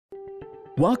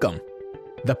Welcome,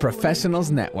 the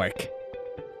Professionals Network.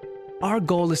 Our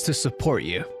goal is to support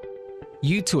you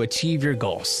to achieve your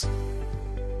goals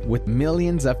with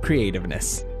millions of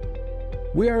creativeness.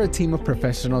 We are a team of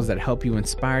professionals that help you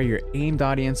inspire your aimed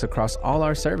audience across all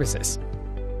our services.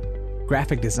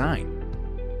 Graphic design,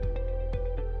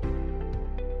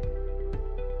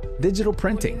 digital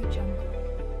printing,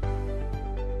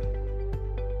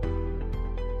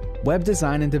 web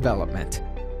design and development,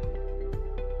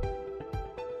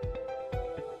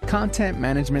 content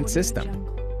management system,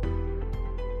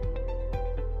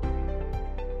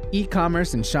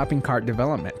 e-commerce and shopping cart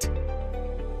development,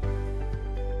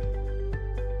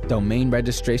 domain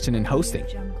registration and hosting,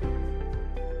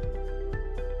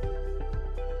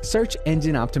 search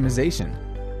engine optimization,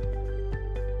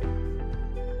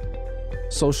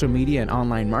 social media and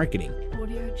online marketing,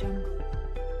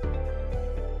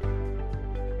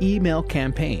 email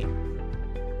campaign,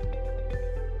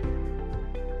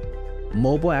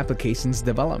 mobile applications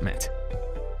development,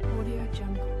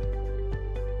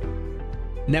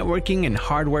 networking and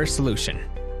hardware solution,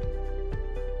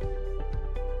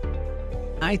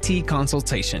 IT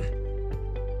consultation.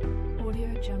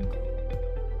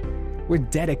 We're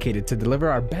dedicated to deliver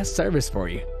our best service for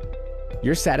you.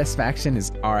 Your satisfaction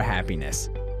is our happiness.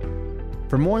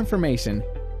 For more information,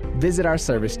 visit our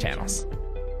service channels.